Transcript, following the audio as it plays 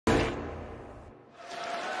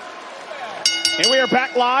And we are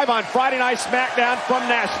back live on Friday Night SmackDown from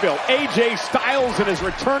Nashville. AJ Styles in his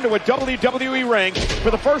return to a WWE ring for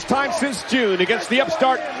the first time since June against the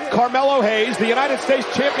upstart Carmelo Hayes. The United States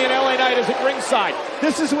champion LA Knight is at ringside.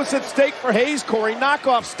 This is what's at stake for Hayes, Corey. Knock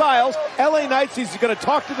off Styles. LA Knight is going to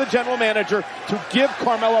talk to the general manager to give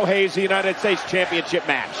Carmelo Hayes the United States championship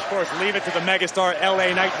match. Of course, leave it to the megastar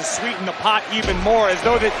LA Knight to sweeten the pot even more, as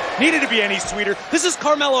though that needed to be any sweeter. This is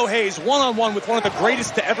Carmelo Hayes one-on-one with one of the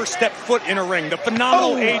greatest to ever step foot in a ring, the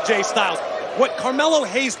phenomenal AJ Styles. What Carmelo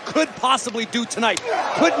Hayes could possibly do tonight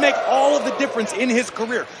could make all of the difference in his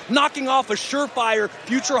career. Knocking off a surefire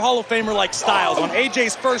future Hall of Famer like Styles on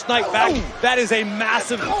AJ's first night back, that is a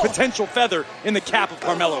massive potential feather in the cap of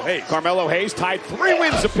Carmelo Hayes. Carmelo Hayes tied 3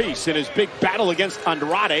 wins apiece in his big battle against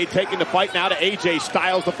Andrade, taking the fight now to AJ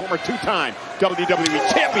Styles, the former 2-time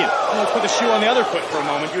WWE champion. Let's put the shoe on the other foot for a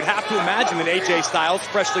moment. You'd have to imagine that AJ Styles,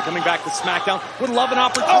 freshly coming back to SmackDown, would love an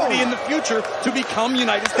opportunity in the future to become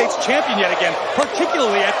United States champion yet again,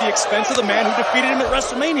 particularly at the expense of the man who defeated him at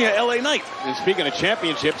WrestleMania, LA Knight. And speaking of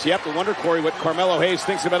championships, you have to wonder, Corey, what Carmelo Hayes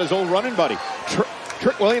thinks about his old running buddy.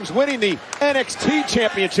 Trick Williams winning the NXT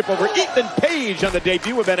championship over Ethan Page on the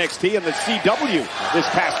debut of NXT in the CW this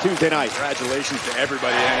past Tuesday night. Congratulations to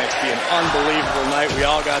everybody at NXT. An unbelievable night we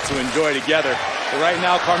all got to enjoy together. But right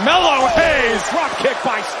now, Carmelo Hayes. Drop kick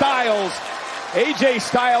by Styles. AJ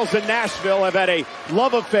Styles and Nashville have had a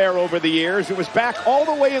love affair over the years. It was back all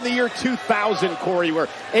the way in the year 2000, Corey, where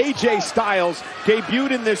AJ Styles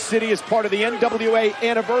debuted in this city as part of the NWA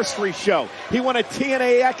Anniversary Show. He won a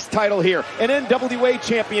TNAX title here, an NWA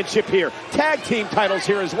championship here, tag team titles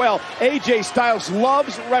here as well. AJ Styles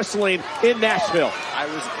loves wrestling in Nashville. I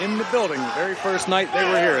was in the building the very first night they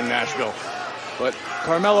were here in Nashville. But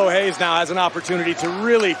Carmelo Hayes now has an opportunity to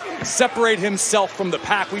really separate himself from the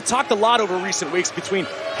pack. We talked a lot over recent weeks between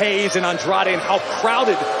Hayes and Andrade and how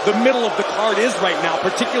crowded the middle of the card is right now,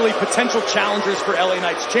 particularly potential challengers for LA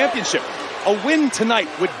Knight's championship. A win tonight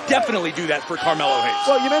would definitely do that for Carmelo Hayes.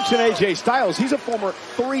 Well, you mentioned AJ Styles. He's a former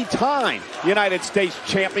 3-time United States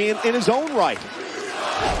champion in his own right.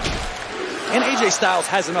 And AJ Styles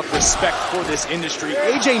has enough respect for this industry.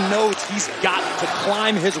 AJ knows he's got to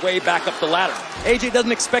climb his way back up the ladder. AJ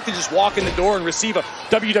doesn't expect to just walk in the door and receive a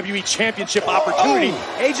WWE Championship opportunity.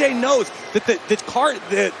 AJ knows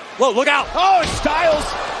that whoa, look out. Oh, it's Styles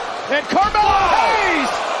and Carmelo Hayes.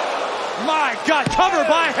 My God, cover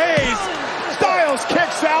by Hayes. Styles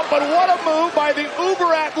kicks out, but what a move by the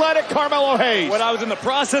uber-athletic Carmelo Hayes. What I was in the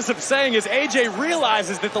process of saying is AJ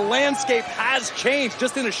realizes that the landscape has changed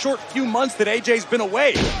just in a short few months that AJ's been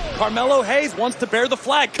away. Carmelo Hayes wants to bear the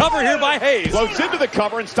flag. Cover here by Hayes. Floats into the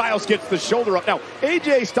cover, and Styles gets the shoulder up. Now,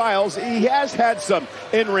 AJ Styles, he has had some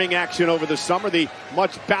in-ring action over the summer. The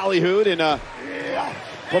much ballyhooed and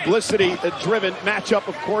publicity-driven matchup,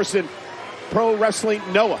 of course, in Pro Wrestling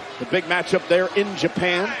Noah. The big matchup there in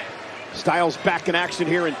Japan. Styles back in action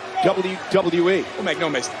here in WWE. We'll make no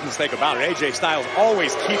mistake about it. AJ Styles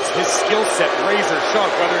always keeps his skill set razor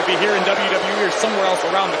sharp, whether it be here in WWE or somewhere else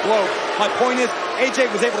around the globe. My point is,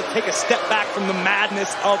 AJ was able to take a step back from the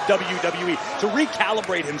madness of WWE, to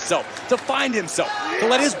recalibrate himself, to find himself, to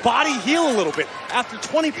let his body heal a little bit. After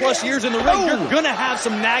 20-plus years in the ring, you're going to have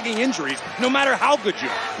some nagging injuries, no matter how good you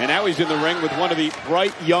are. And now he's in the ring with one of the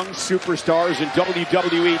bright young superstars in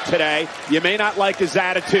WWE today. You may not like his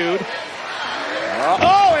attitude.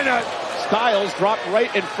 And Styles dropped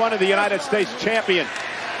right in front of the United States champion.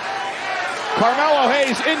 Carmelo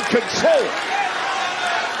Hayes in control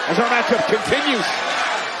as our matchup continues.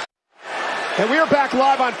 And we are back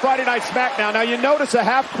live on Friday Night SmackDown. Now, you notice a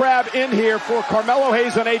half crab in here for Carmelo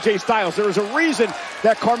Hayes on AJ Styles. There is a reason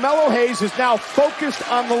that Carmelo Hayes is now focused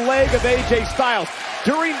on the leg of AJ Styles.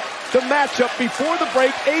 During the matchup before the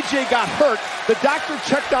break, AJ got hurt. The doctor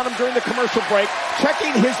checked on him during the commercial break,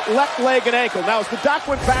 checking his left leg and ankle. Now, as the doc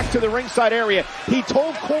went back to the ringside area, he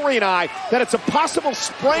told Corey and I that it's a possible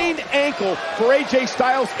sprained ankle for AJ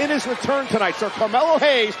Styles in his return tonight. So Carmelo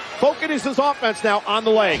Hayes focuses his offense now on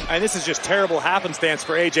the leg. And this is just terrible happenstance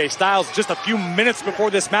for AJ Styles. Just a few minutes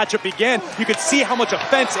before this matchup began, you could see how much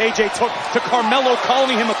offense AJ took to Carmelo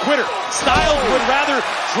calling him a quitter. Styles would rather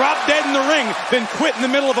drop dead in the ring than quit in the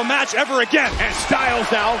middle of a match ever again. And Styles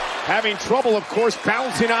now having trouble, of course,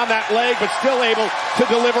 bouncing on that leg, but still able to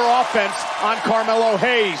deliver offense on Carmelo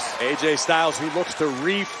Hayes. AJ Styles, who looks to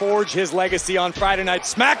reforge his legacy on Friday Night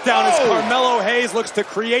SmackDown, as Carmelo Hayes looks to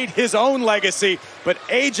create his own legacy. But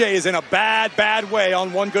AJ is in a bad way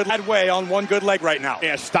on one good leg right now.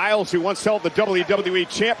 Yeah, Styles, who once held the WWE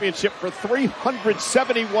Championship for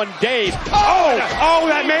 371 days. Oh,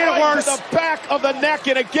 that made it worse. To the back of the neck,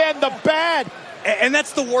 and again, the bad And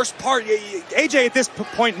that's the worst part. AJ at this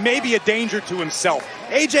point may be a danger to himself.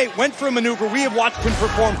 AJ went for a maneuver. We have watched him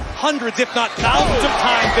perform hundreds, if not thousands of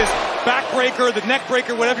times, this backbreaker, the neck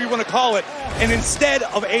breaker, whatever you want to call it. And instead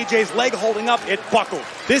of AJ's leg holding up, it buckled.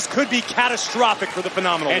 This could be catastrophic for the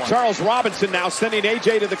Phenomenal One. Charles Robinson now sending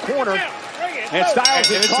AJ to the corner. And Styles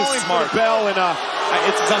is calling for the bell. And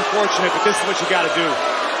it's unfortunate, but this is what you got to do.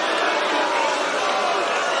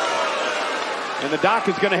 And the doc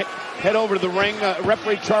is going to head over to the ring.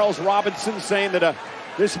 Referee Charles Robinson saying that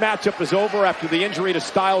this matchup is over after the injury to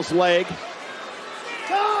Styles' leg.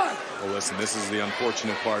 Well, listen, this is the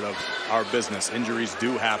unfortunate part of our business. Injuries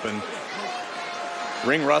do happen.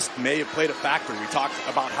 Ring rust may have played a factor. We talked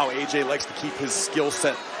about how AJ likes to keep his skill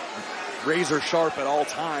set razor sharp at all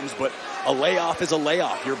times, but a layoff is a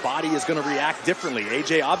layoff. Your body is going to react differently.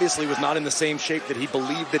 AJ obviously was not in the same shape that he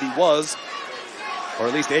believed that he was. Or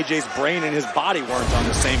at least AJ's brain and his body weren't on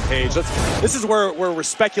the same page. This is where we're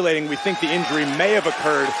speculating. We think the injury may have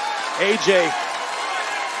occurred. AJ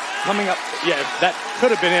coming up. Yeah, that could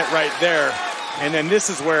have been it right there. And then this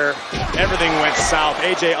is where everything went south.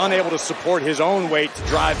 AJ unable to support his own weight to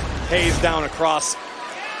drive Hayes down across.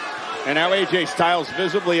 And now AJ Styles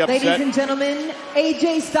visibly upset. Ladies and gentlemen,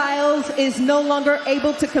 AJ Styles is no longer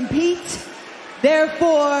able to compete.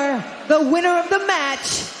 Therefore, the winner of the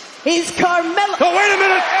match is Carmelo. Oh, wait a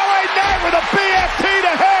minute. LA Knight with a BFT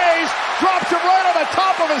to Hayes. Drops him right on the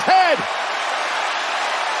top of his head.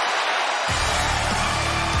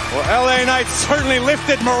 Well, LA Knight certainly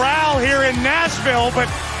lifted morale here in Nashville, but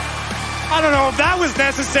I don't know if that was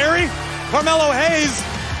necessary. Carmelo Hayes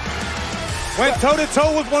went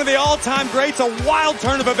toe-to-toe with one of the all-time greats. A wild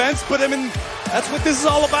turn of events, but I mean, that's what this is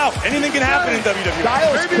all about. Anything can happen in WWE.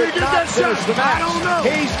 Styles could not finish the match. I don't know.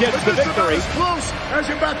 Hayes gets the victory. As close as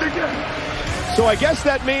you're about to get. So I guess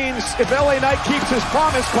that means if LA Knight keeps his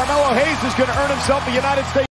promise, Carmelo Hayes is going to earn himself the United States